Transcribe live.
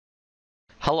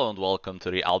Hello and welcome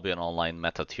to the Albion Online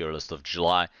Meta Tier List of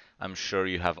July. I'm sure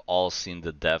you have all seen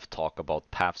the dev talk about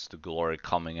Paths to Glory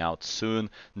coming out soon,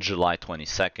 July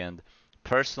 22nd.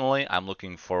 Personally, I'm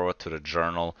looking forward to the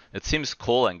journal. It seems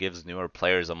cool and gives newer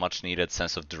players a much needed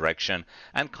sense of direction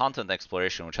and content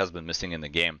exploration which has been missing in the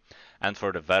game. And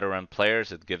for the veteran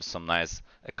players, it gives some nice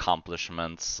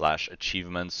accomplishments /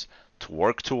 achievements to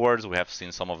work towards. We have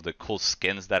seen some of the cool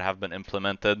skins that have been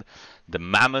implemented. The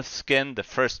mammoth skin, the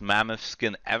first mammoth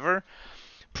skin ever,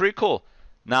 pretty cool.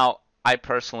 Now, I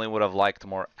personally would have liked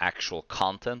more actual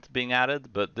content being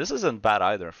added, but this isn't bad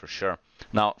either for sure.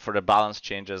 Now, for the balance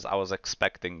changes, I was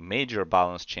expecting major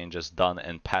balance changes done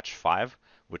in patch 5,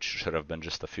 which should have been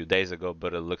just a few days ago,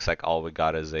 but it looks like all we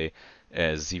got is a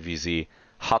ZVZ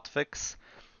hotfix.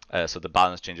 So the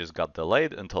balance changes got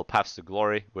delayed until Paths to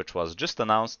Glory, which was just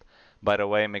announced. By the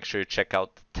way, make sure you check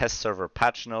out the test server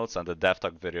patch notes and the dev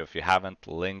talk video if you haven't.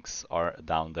 Links are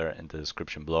down there in the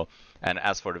description below. And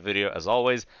as for the video, as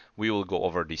always, we will go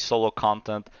over the solo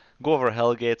content, go over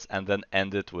Hellgates, and then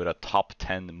end it with a top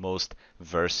 10 most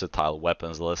versatile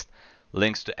weapons list.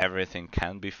 Links to everything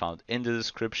can be found in the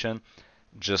description.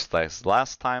 Just like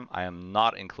last time, I am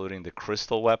not including the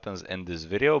crystal weapons in this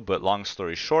video, but long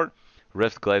story short,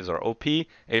 Rift Glaives are OP,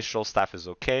 Astral Staff is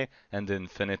okay, and the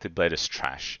Infinity Blade is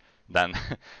trash. Then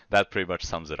that pretty much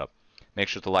sums it up. Make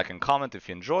sure to like and comment if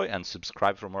you enjoy, and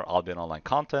subscribe for more Albion Online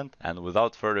content. And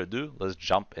without further ado, let's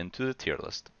jump into the tier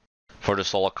list. For the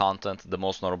solo content, the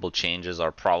most notable changes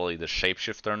are probably the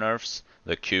Shapeshifter nerfs.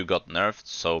 The Q got nerfed,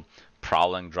 so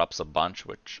Prowling drops a bunch,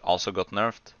 which also got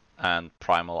nerfed. And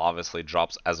Primal obviously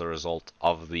drops as a result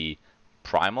of the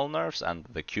Primal nerfs and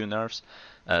the Q nerfs.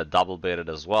 Double baited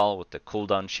as well, with the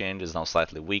cooldown change is now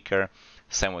slightly weaker.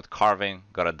 Same with Carving,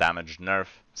 got a damaged nerf,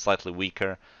 slightly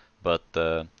weaker, but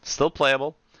still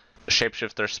playable.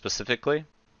 Shapeshifter specifically,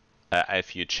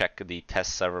 if you check the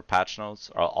test server patch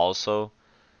notes, are also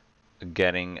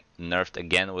getting nerfed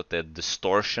again with the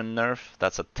Distortion nerf.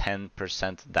 That's a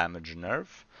 10% damage nerf.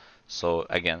 So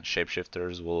again,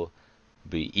 Shapeshifters will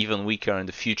be even weaker in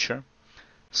the future.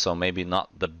 So maybe not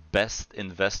the best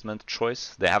investment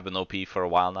choice. They have been OP for a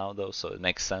while now though, so it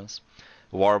makes sense.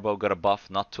 Warbow got a buff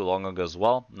not too long ago as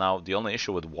well. Now the only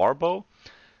issue with Warbow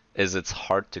is it's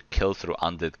hard to kill through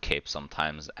Undead Cape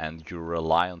sometimes, and you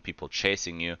rely on people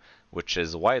chasing you, which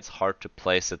is why it's hard to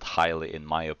place it highly in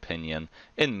my opinion,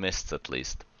 in mists at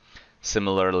least.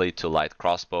 Similarly to Light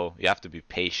Crossbow, you have to be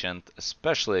patient,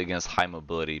 especially against high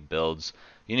mobility builds.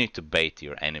 You need to bait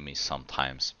your enemies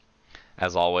sometimes.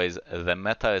 As always, the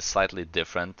meta is slightly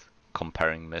different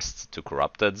comparing mists to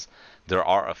corrupteds. There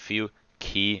are a few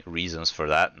key reasons for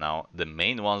that. Now, the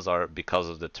main ones are because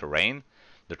of the terrain,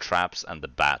 the traps, and the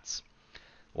bats.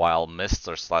 While mists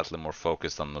are slightly more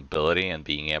focused on mobility and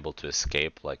being able to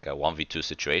escape like a 1v2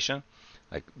 situation,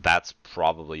 like that's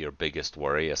probably your biggest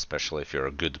worry, especially if you're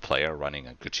a good player running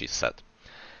a Gucci set.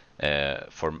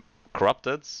 For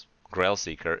corrupteds, Grail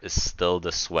Seeker is still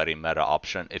the sweaty meta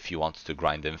option if you want to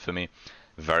grind Infamy.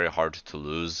 Very hard to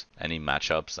lose any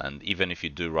matchups, and even if you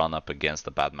do run up against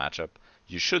a bad matchup,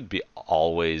 you should be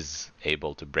always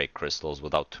able to break crystals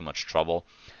without too much trouble.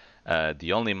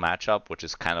 The only matchup which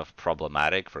is kind of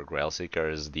problematic for Grail Seeker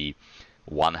is the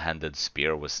one-handed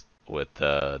spear with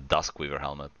Duskweaver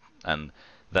helmet, and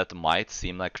that might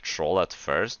seem like troll at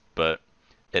first, but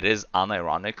it is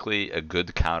unironically a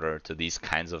good counter to these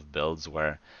kinds of builds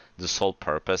where the sole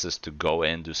purpose is to go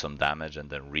in, do some damage, and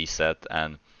then reset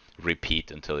and repeat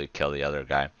until you kill the other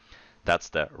guy. That's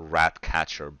the Rat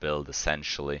Catcher build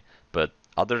essentially, but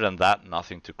other than that,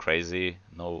 nothing too crazy,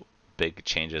 no big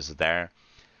changes there.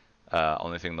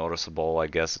 Only thing noticeable, I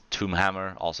guess, Tomb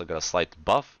Hammer also got a slight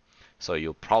buff, so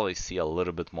you'll probably see a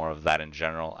little bit more of that in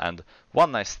general. And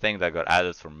one nice thing that got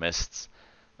added for mists,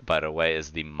 by the way,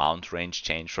 is the mount range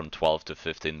change from 12 to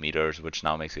 15 meters, which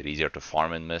now makes it easier to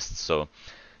farm in mists, so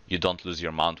you don't lose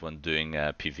your mount when doing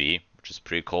PvE, which is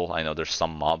pretty cool. I know there's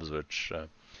some mobs which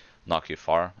knock you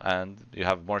far, and you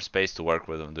have more space to work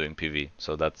with when doing PvE,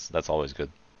 so that's always good.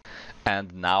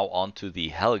 And now on to the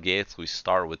Hellgates. We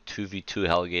start with 2v2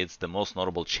 Hellgates. The most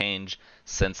notable change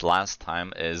since last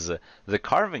time is the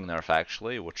Carving nerf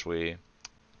actually, which we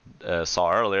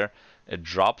saw earlier. It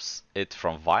drops it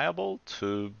from viable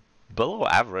to below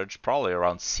average, probably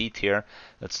around C tier.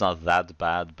 It's not that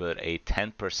bad, but a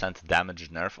 10% damage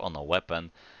nerf on a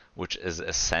weapon, which is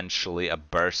essentially a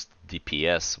burst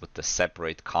DPS with the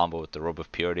separate combo with the Robe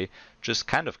of Purity, just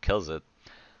kind of kills it.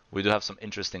 We do have some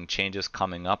interesting changes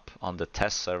coming up on the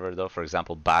test server though. For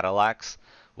example, Battle Axe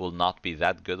will not be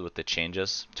that good with the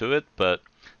changes to it, but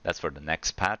that's for the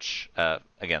next patch.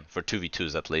 Again, for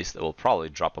 2v2s at least, it will probably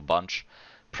drop a bunch.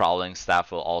 Prowling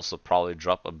Staff will also probably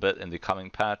drop a bit in the coming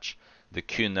patch. The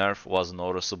Q nerf was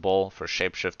noticeable for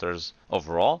shapeshifters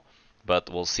overall, but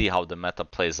we'll see how the meta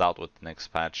plays out with the next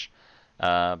patch.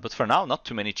 But for now, not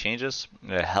too many changes.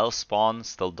 Hellspawn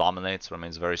still dominates,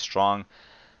 remains very strong,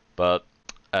 but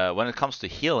when it comes to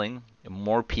healing,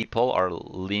 more people are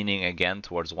leaning again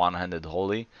towards one-handed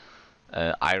holy.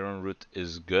 Iron Root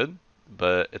is good,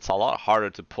 but it's a lot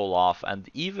harder to pull off, and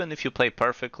even if you play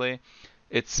perfectly,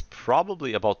 it's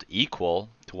probably about equal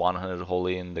to one-handed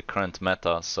holy in the current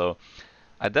meta, so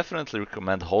I definitely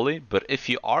recommend holy. But if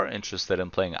you are interested in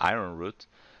playing Iron Root,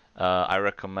 I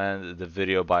recommend the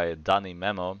video by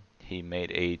DanyMemo. He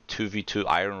made a 2v2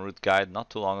 Iron Root guide not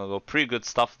too long ago. Pretty good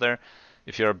stuff there.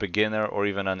 If you're a beginner or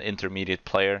even an intermediate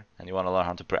player and you want to learn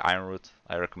how to play Iron Root,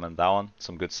 I recommend that one.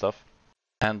 Some good stuff.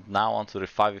 And now onto the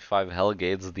 5v5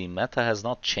 Hellgates. The meta has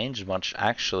not changed much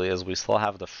actually, as we still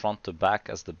have the front to back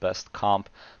as the best comp,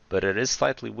 but it is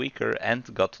slightly weaker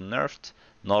and got nerfed.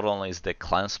 Not only is the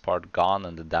cleanse part gone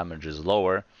and the damage is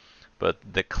lower, but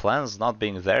the cleanse not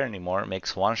being there anymore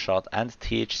makes one-shot and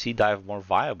THC dive more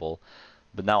viable.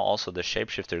 But now also the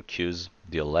shapeshifter Qs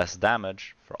deal less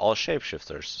damage for all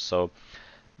shapeshifters. So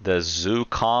the Zoo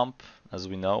comp, as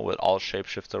we know, with all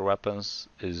shapeshifter weapons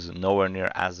is nowhere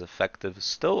near as effective.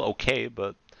 Still okay,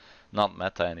 but not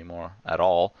meta anymore at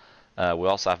all. We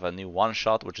also have a new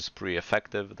one-shot, which is pretty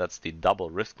effective. That's the double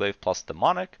Riftglaive plus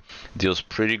Demonic. Deals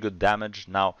pretty good damage.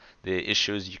 Now, the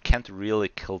issue is you can't really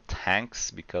kill tanks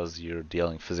because you're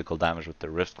dealing physical damage with the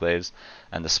Riftglaives,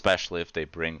 and especially if they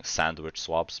bring sandwich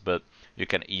swaps. But you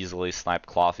can easily snipe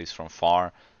Clothies from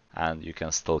far, and you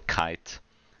can still kite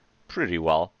pretty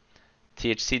well.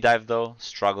 THC Dive, though,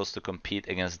 struggles to compete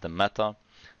against the meta.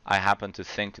 I happen to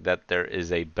think that there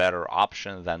is a better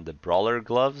option than the Brawler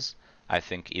Gloves. I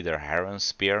think either Heron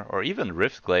Spear or even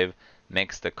Riftglaive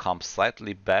makes the comp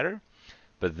slightly better.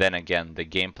 But then again, the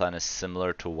game plan is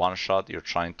similar to one-shot. You're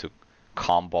trying to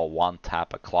combo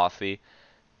one-tap a Clothy.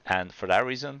 And for that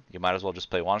reason, you might as well just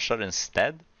play one-shot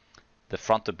instead. The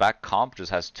front-to-back comp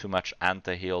just has too much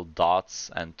anti-heal dots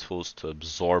and tools to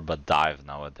absorb a dive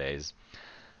nowadays.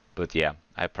 But yeah,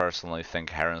 I personally think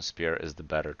Heron Spear is the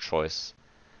better choice.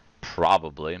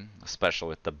 Probably, especially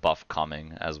with the buff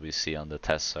coming, as we see on the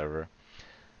test server.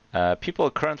 People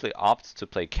currently opt to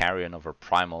play Carrion over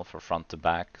Primal for front to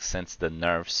back since the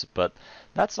nerfs, but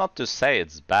that's not to say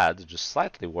it's bad, just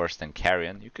slightly worse than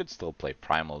Carrion. You could still play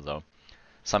Primal though.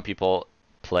 Some people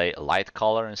play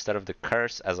Lightcaller instead of the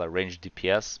Curse as a ranged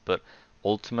DPS, but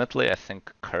ultimately I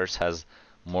think Curse has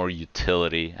more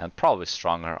utility and probably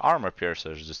stronger. Armor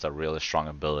Piercer is just a really strong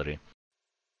ability.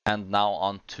 And now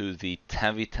on to the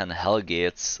 10v10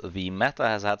 Hellgates. The meta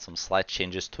has had some slight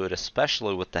changes to it,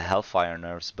 especially with the Hellfire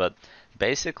nerfs, but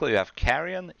basically you have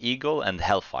Carrion, Eagle, and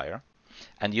Hellfire,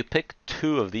 and you pick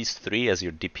two of these three as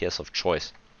your DPS of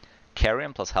choice.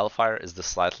 Carrion plus Hellfire is the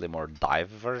slightly more dive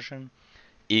version.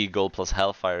 Eagle plus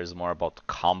Hellfire is more about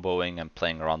comboing and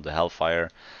playing around the Hellfire.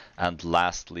 And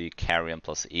lastly, Carrion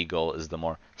plus Eagle is the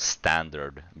more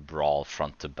standard brawl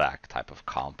front to back type of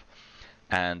comp.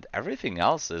 And everything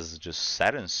else is just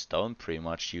set in stone pretty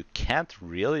much. You can't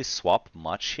really swap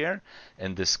much here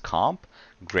in this comp.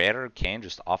 Greater Arcane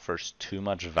just offers too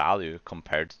much value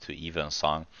compared to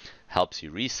Evensong. Helps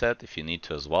you reset if you need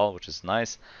to as well, which is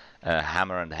nice.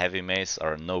 Hammer and Heavy Mace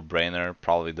are a no-brainer,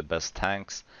 probably the best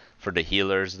tanks. For the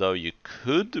healers though, you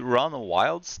could run a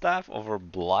Wild Staff over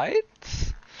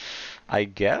Blight, I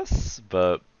guess,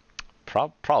 but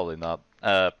probably not.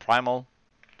 Primal,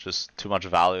 just too much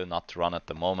value not to run at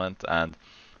the moment, and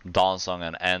Dawnsong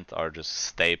and Ent are just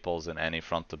staples in any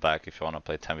front to back if you want to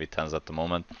play 10v10s at the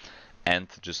moment.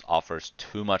 Ent just offers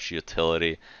too much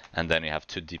utility, and then you have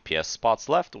two DPS spots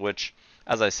left, which,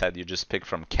 as I said, you just pick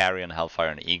from Carrion, Hellfire,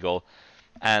 and Eagle,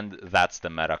 and that's the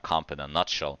meta comp in a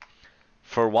nutshell.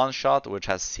 For one shot, which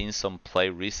has seen some play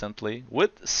recently,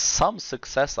 with some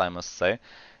success I must say,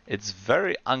 it's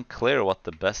very unclear what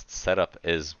the best setup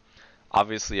is.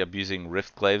 Obviously, abusing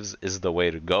Riftglaives is the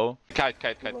way to go. Kite.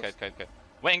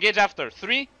 Wait, engage after.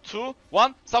 3, 2,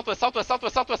 1. Southwest. Wait,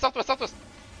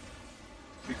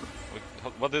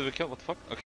 what did we kill? What the fuck?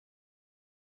 Okay.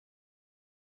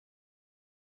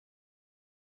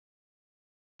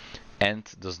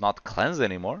 Ent does not cleanse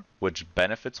anymore, which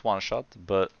benefits one-shot,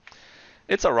 but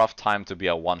it's a rough time to be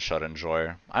a one-shot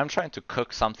enjoyer. I'm trying to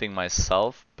cook something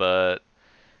myself, but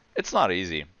it's not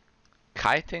easy.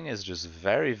 Kiting is just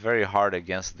very, very hard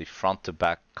against the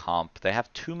front-to-back comp. They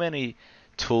have too many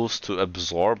tools to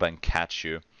absorb and catch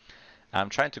you. I'm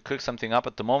trying to cook something up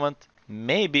at the moment.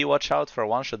 Maybe watch out for a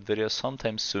one-shot video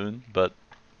sometime soon, but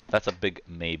that's a big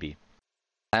maybe.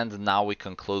 And now we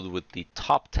conclude with the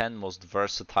top 10 most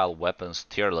versatile weapons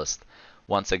tier list.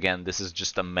 Once again, this is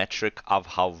just a metric of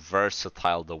how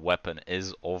versatile the weapon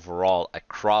is overall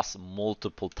across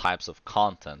multiple types of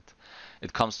content.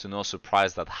 It comes to no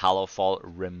surprise that Hallowfall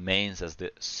remains as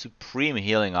the supreme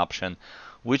healing option,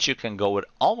 which you can go with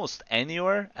almost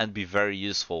anywhere and be very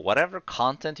useful. Whatever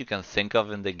content you can think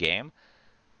of in the game,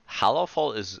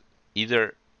 Hallowfall is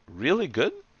either really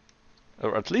good,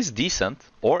 or at least decent,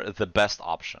 or the best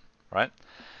option, right?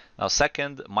 Now,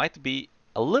 second might be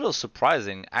a little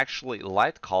surprising. Actually,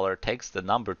 Lightcaller takes the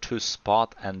number 2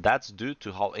 spot, and that's due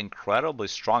to how incredibly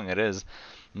strong it is,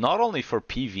 not only for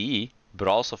PvE, but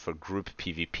also for group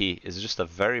PvP. It's just a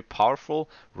very powerful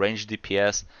range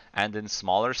DPS, and in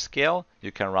smaller scale,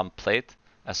 you can run plate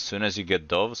as soon as you get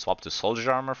Dove, swap to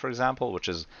Soldier Armor, for example, which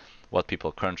is what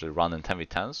people currently run in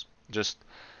 10v10s. Just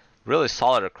really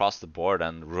solid across the board,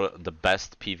 and the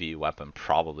best PvE weapon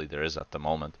probably there is at the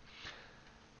moment.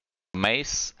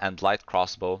 Mace and light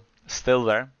crossbow still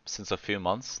there since a few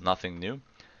months, nothing new.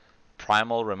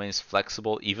 Primal remains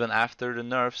flexible even after the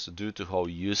nerfs due to how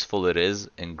useful it is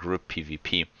in group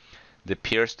PvP. The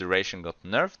pierce duration got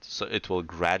nerfed, so it will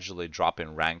gradually drop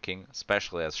in ranking,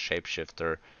 especially as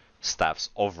shapeshifter staffs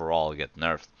overall get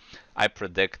nerfed. I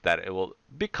predict that it will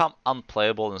become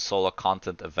unplayable in solo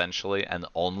content eventually and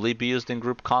only be used in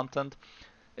group content.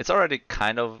 It's already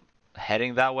kind of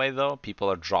heading that way though. People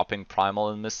are dropping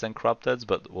Primal in Mists and Corrupteds,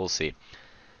 but we'll see.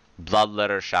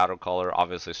 Bloodletter Shadowcaller,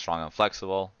 obviously strong and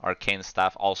flexible. Arcane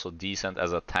Staff also decent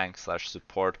as a tank /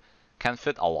 support. Can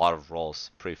fit a lot of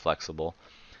roles, pretty flexible.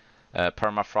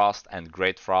 Permafrost and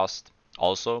Great Frost,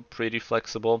 also pretty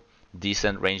flexible.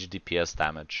 Decent range DPS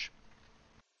damage.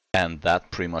 And that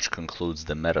pretty much concludes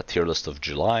the meta tier list of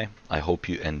July. I hope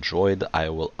you enjoyed. I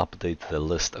will update the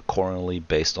list accordingly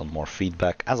based on more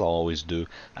feedback, as I always do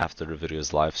after the video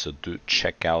is live, so do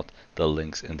check out the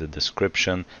links in the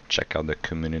description. Check out the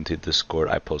community Discord.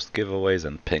 I post giveaways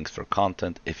and pinks for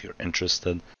content if you're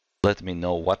interested. Let me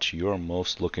know what you're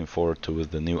most looking forward to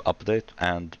with the new update,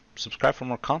 and subscribe for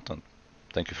more content.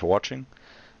 Thank you for watching.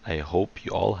 I hope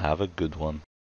you all have a good one.